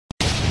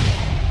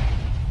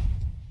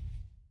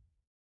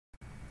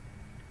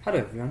Hello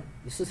everyone,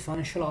 this is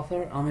financial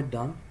author Amit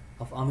Dunn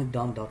of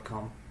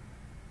AmitDunn.com.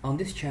 On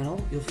this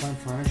channel, you'll find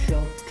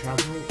financial,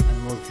 travel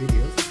and more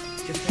videos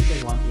just like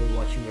the one you're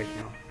watching right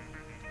now.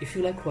 If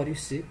you like what you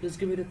see, please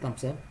give it a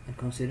thumbs up and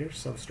consider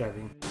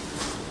subscribing.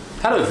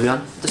 Hello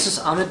everyone, this is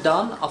Amit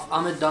Dunn of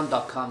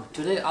AmitDunn.com.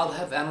 Today I'll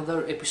have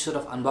another episode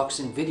of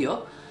unboxing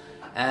video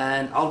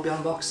and I'll be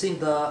unboxing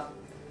the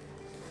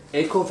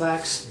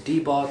ECOVACS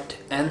DEEBOT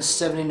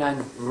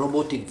N79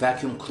 Robotic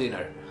Vacuum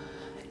Cleaner.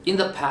 In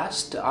the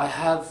past, I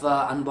have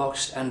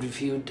unboxed and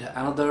reviewed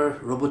another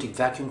robotic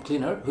vacuum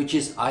cleaner, which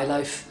is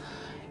ILIFE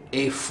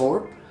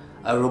A4,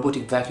 a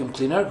robotic vacuum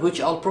cleaner,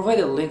 which I'll provide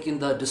a link in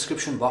the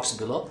description box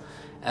below.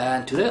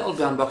 And today I'll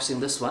be unboxing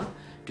this one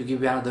to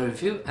give you another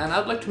review. And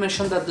I'd like to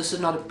mention that this is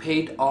not a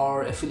paid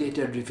or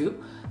affiliated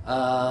review.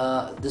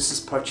 This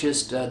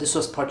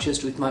was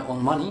purchased with my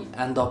own money,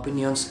 and the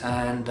opinions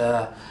and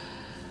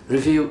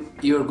review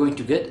you're going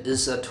to get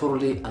is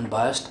totally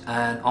unbiased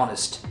and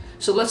honest.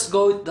 So let's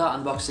go with the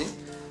unboxing.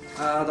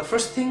 The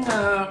first thing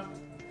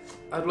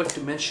I'd like to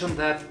mention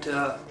that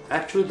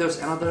actually there's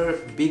another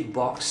big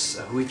box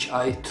which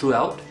I threw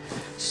out.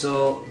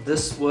 So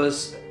this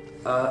was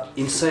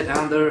inside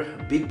another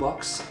big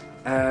box,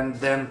 and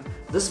then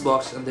this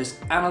box, and there's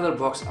another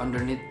box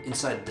underneath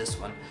inside this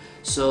one.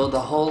 So the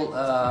whole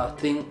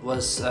thing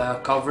was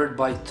covered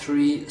by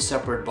 3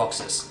 separate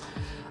boxes.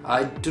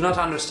 I do not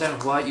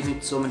understand why you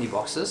need so many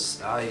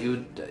boxes.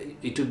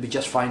 It would be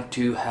just fine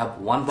to have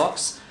one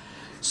box.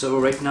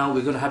 So right now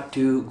we're gonna have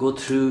to go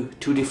through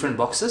 2 different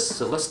boxes.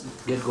 So let's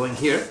get going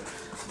here.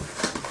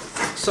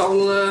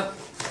 So I'll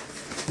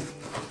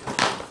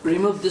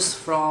remove this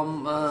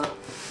from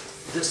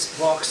this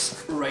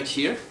box right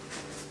here.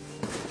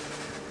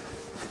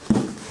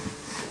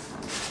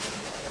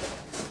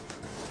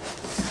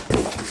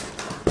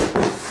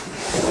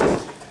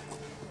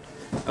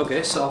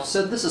 Okay, so I'll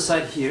set this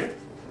aside here.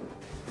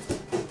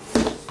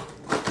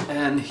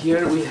 And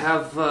here we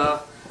have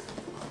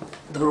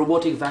the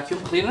robotic vacuum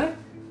cleaner.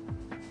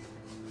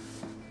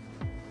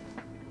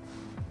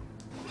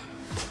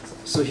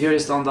 So here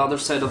is on the other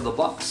side of the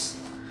box,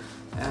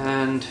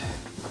 and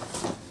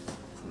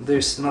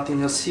there's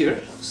nothing else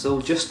here.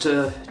 So just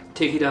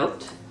take it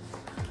out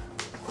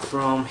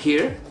from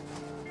here.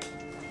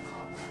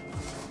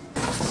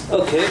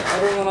 Okay, I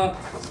don't want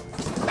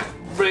to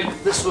break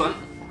this one,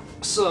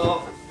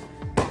 so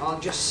I'll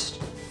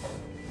just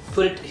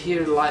put it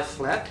here lie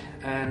flat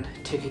and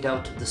take it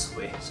out this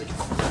way.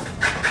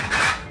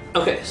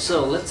 Okay,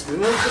 so let's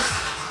remove this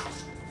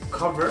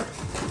cover,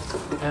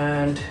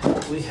 and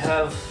we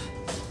have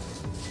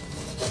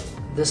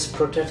this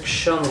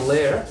protection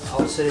layer.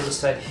 I'll set it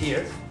aside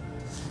here,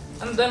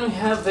 and then we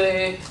have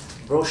a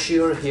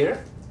brochure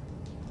here,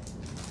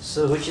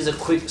 so which is a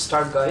quick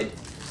start guide,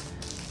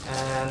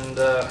 and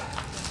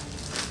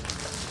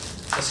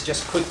let's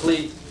just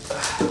quickly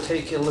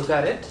take a look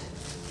at it.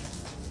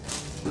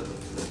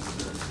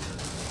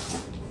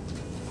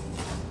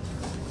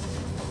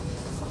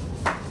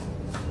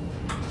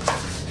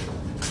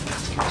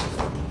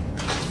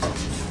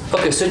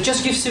 Okay, so it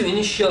just gives you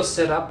initial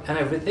setup and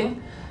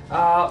everything.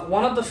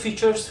 One of the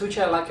features which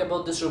I like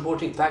about this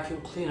robotic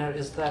vacuum cleaner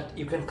is that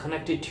you can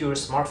connect it to your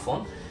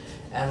smartphone,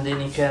 and then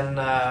you can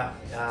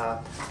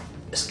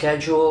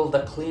schedule the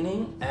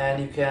cleaning,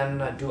 and you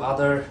can do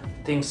other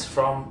things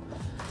from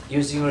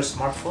using your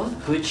smartphone,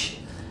 which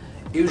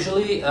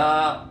usually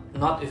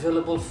not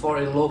available for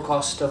a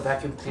low-cost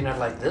vacuum cleaner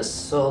like this.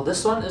 So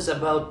this one is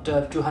about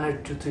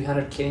 200 to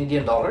 300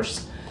 Canadian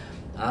dollars.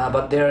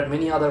 But there are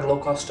many other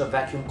low-cost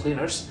vacuum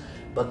cleaners,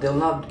 but they'll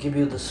not give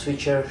you this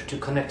feature to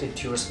connect it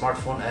to your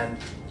smartphone and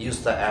use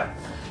the app.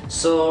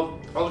 So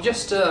I'll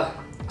just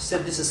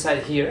set this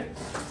aside here.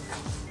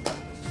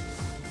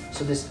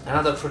 So this is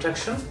another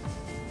protection,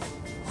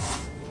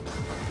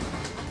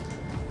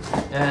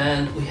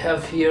 and we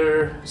have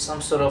here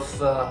some sort of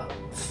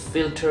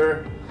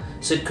filter.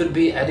 So it could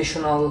be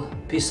additional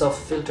piece of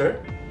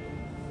filter.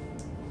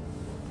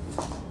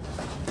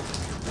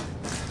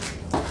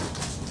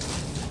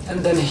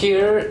 And then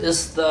here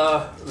is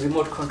the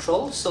remote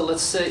control. So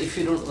let's say if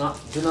you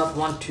do not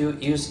want to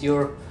use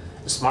your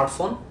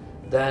smartphone,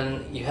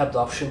 then you have the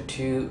option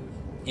to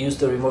use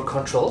the remote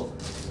control,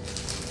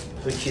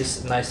 which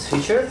is a nice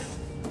feature.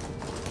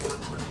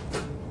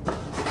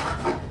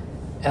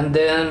 And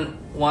then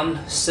one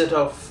set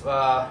of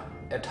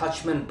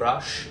attachment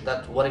brush,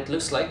 that what it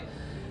looks like.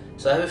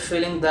 So I have a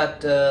feeling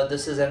that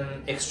this is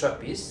an extra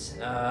piece.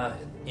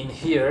 In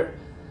here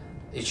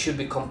it should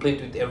be complete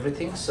with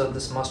everything, so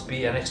this must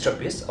be an extra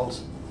piece. I'll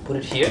put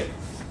it here.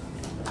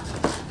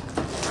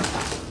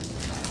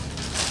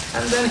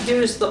 And then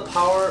here is the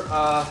power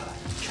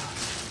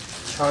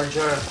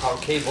charger and power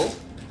cable.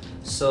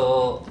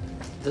 So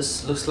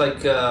this looks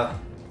like a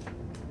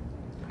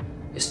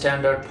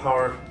standard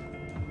power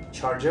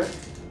charger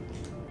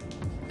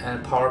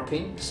and power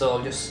pin. So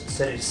I'll just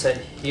set it aside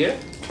here.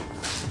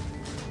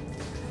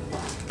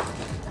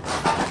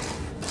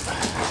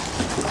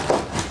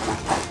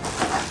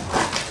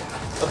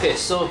 Okay,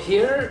 so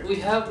here we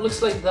have,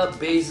 looks like the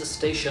base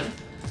station.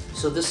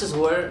 So this is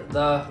where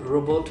the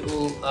robot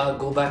will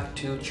go back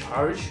to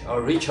charge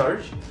or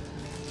recharge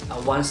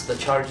once the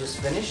charge is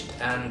finished,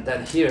 and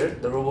then here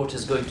the robot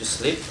is going to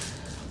sleep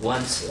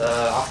once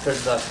after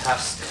the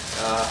task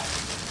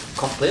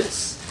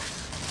completes.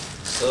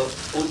 So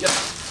we'll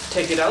just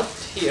take it out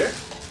here.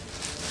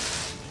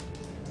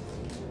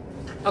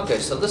 Okay,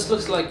 so this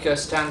looks like a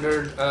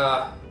standard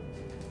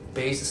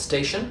base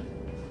station.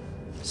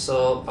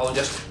 So I'll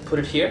just put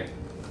it here.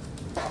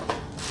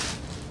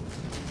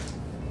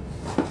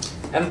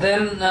 And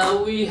then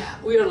we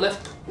are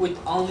left with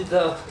only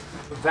the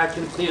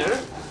vacuum cleaner,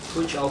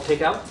 which I'll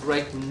take out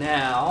right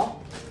now.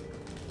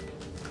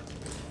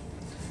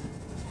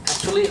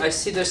 Actually, I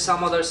see there's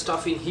some other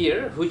stuff in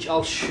here, which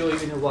I'll show you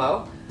in a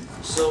while.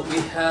 So we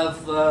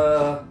have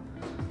the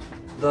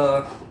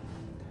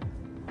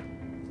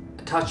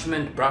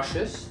attachment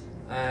brushes,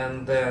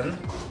 and then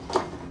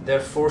there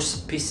are 4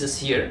 pieces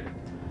here.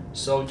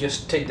 So I'll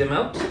just take them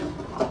out.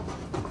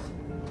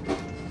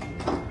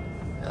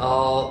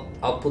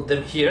 I'll put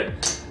them here,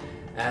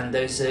 and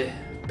there's a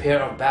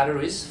pair of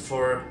batteries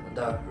for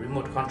the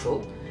remote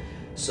control,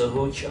 so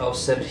which I'll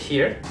set it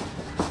here.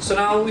 So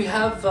now we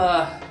have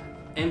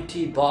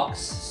empty box,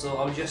 so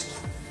I'll just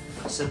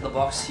set the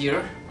box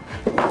here,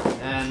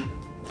 and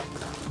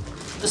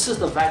this is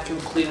the vacuum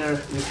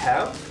cleaner we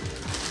have.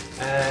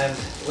 And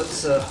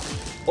let's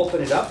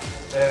open it up,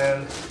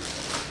 and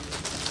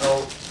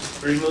I'll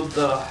remove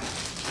the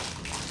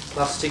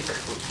plastic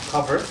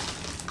cover.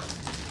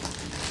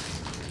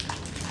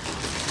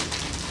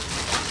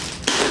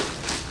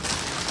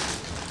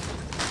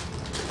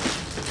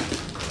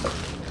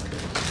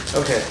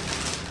 Okay,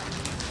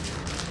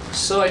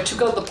 so I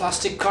took out the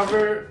plastic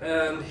cover,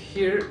 and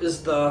here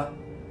is the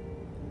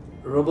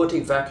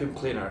robotic vacuum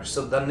cleaner.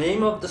 So the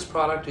name of this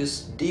product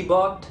is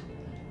DEEBOT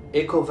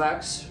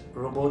ECOVACS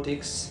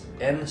Robotics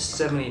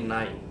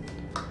N79.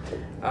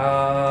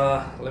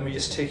 Let me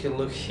just take a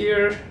look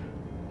here.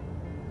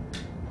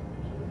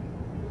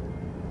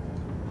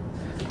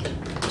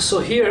 So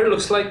here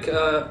looks like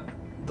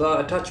the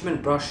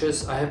attachment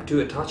brushes, I have to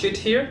attach it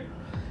here,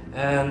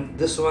 and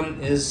this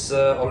one is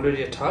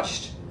already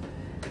attached.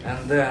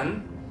 And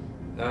then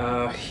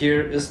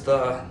here is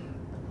the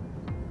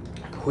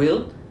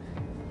wheel,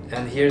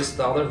 and here's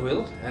the other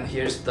wheel, and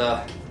here's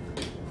the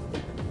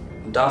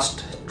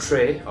dust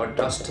tray or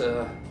dust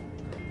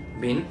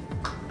bin.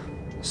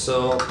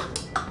 So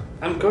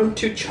I'm going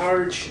to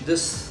charge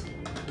this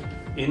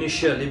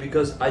initially,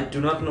 because I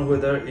do not know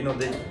whether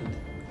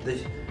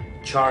they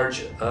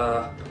charge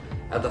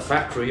at the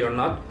factory or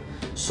not.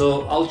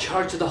 So I'll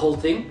charge the whole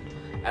thing,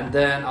 and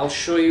then I'll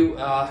show you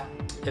a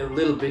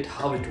little bit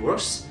how it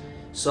works.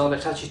 So I'll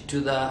attach it to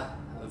the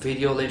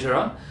video later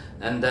on,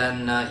 and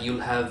then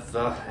you'll have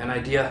an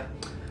idea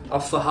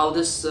of how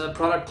this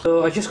product.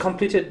 So I just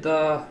completed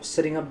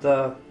setting up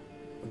the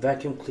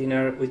vacuum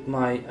cleaner with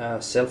my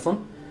cell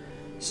phone.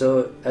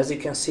 So as you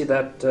can see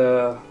that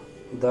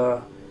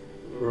the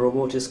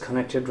robot is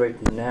connected right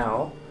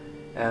now,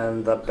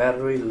 and the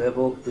battery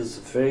level is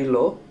very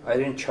low. I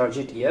didn't charge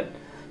it yet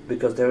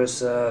because there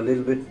is a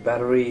little bit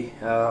battery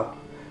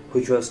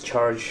which was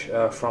charged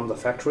from the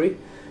factory.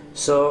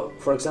 So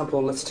for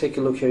example, let's take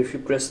a look here.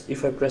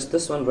 If I press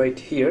this one right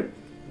here,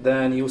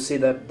 then you'll see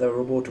that the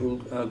robot will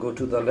go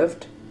to the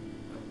left.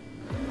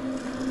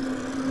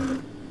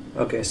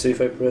 Okay, so if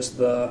I press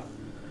the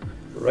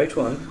right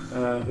one,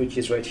 which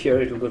is right here,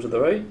 it will go to the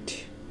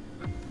right.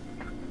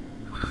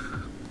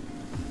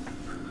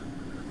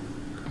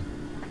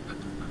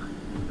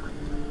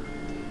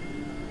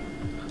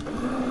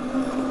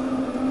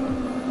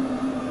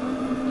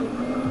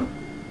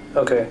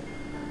 Okay,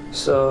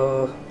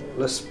 so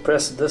let's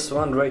press this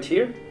one right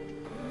here,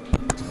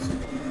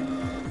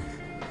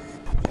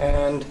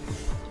 and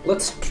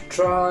let's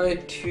try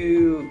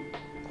to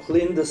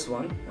clean this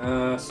one.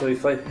 So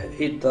if I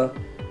hit the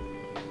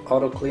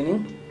auto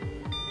cleaning,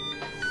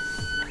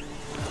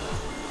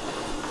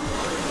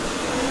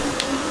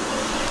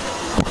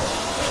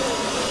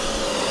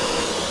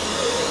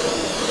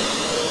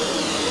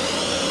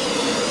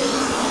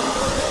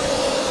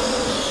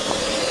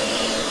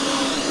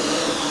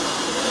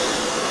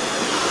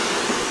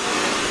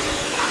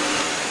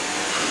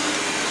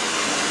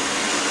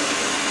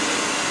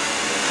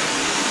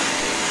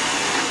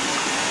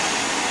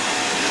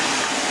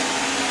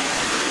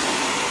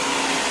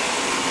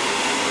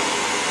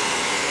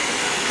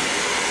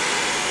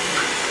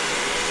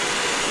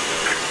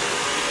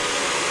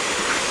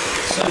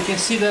 so you can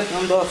see that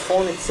on the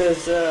phone it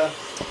says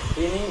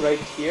cleaning right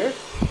here.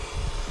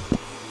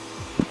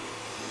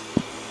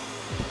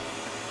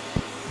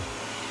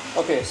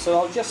 Okay, so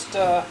I'll just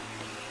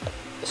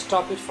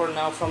stop it for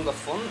now from the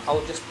phone.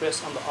 I'll just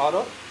press on the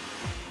auto,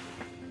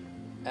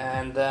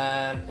 and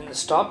then in the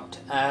stopped,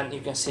 and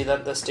you can see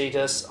that the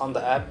status on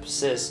the app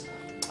says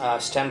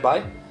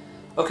standby.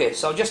 Okay,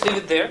 so I'll just leave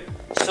it there.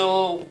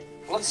 So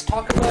let's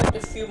talk about a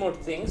few more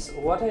things.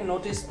 What I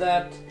noticed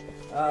that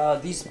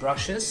these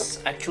brushes,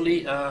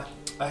 actually I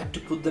had to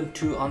put them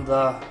 2 on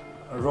the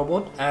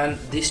robot, and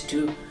these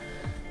 2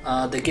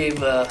 they gave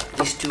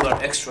these 2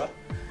 are extra.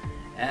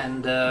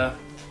 And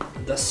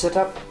the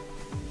setup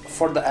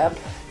for the app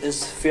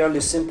is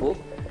fairly simple.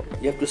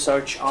 You have to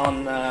search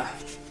on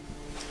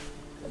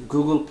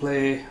Google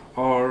Play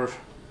or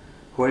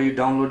where you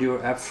download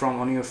your app from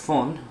on your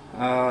phone,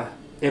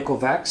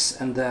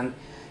 ECOVACS, and then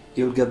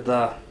you'll get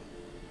the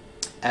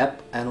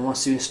app. And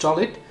once you install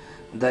it,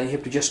 then you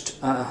have to just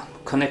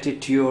connect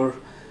it to your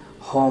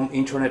home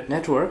internet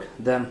network,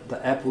 then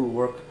the app will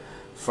work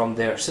from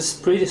there. So it's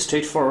pretty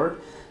straightforward,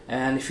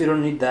 and if you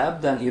don't need the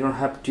app, then you don't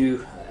have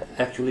to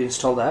actually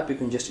install the app. You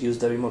can just use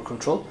the remote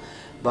control,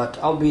 but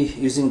I'll be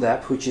using the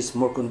app, which is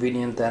more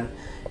convenient than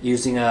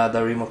using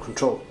the remote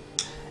control.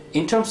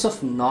 In terms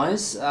of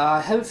noise,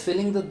 I have a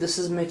feeling that this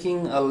is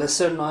making a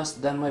lesser noise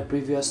than my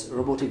previous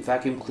robotic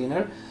vacuum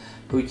cleaner,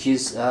 which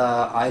is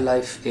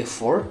ILIFE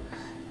A4.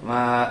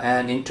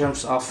 And in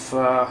terms of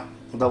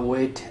the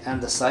weight and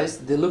the size,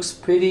 they looks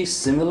pretty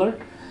similar.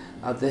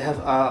 They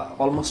have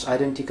almost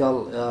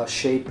identical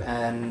shape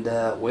and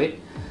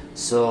weight.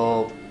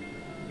 So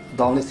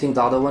the only thing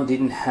the other one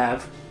didn't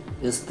have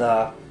is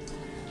the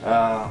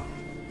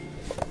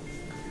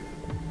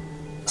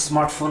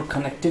smartphone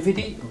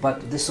connectivity,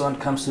 but this one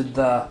comes with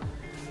the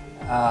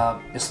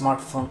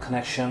smartphone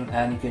connection,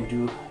 and you can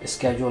do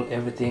schedule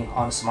everything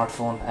on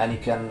smartphone, and you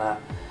can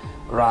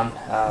run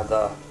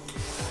the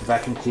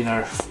vacuum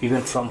cleaner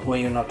even from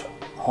when you're not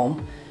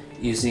home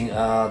using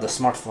the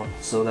smartphone.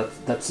 So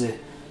that's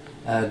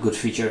a good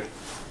feature.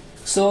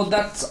 So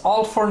that's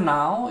all for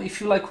now.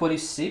 If you like what you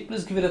see,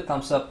 please give it a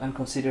thumbs up and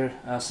consider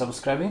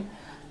subscribing.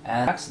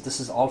 And this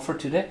is all for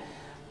today.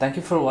 Thank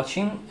you for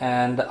watching,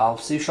 and I'll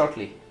see you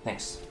shortly.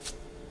 Thanks.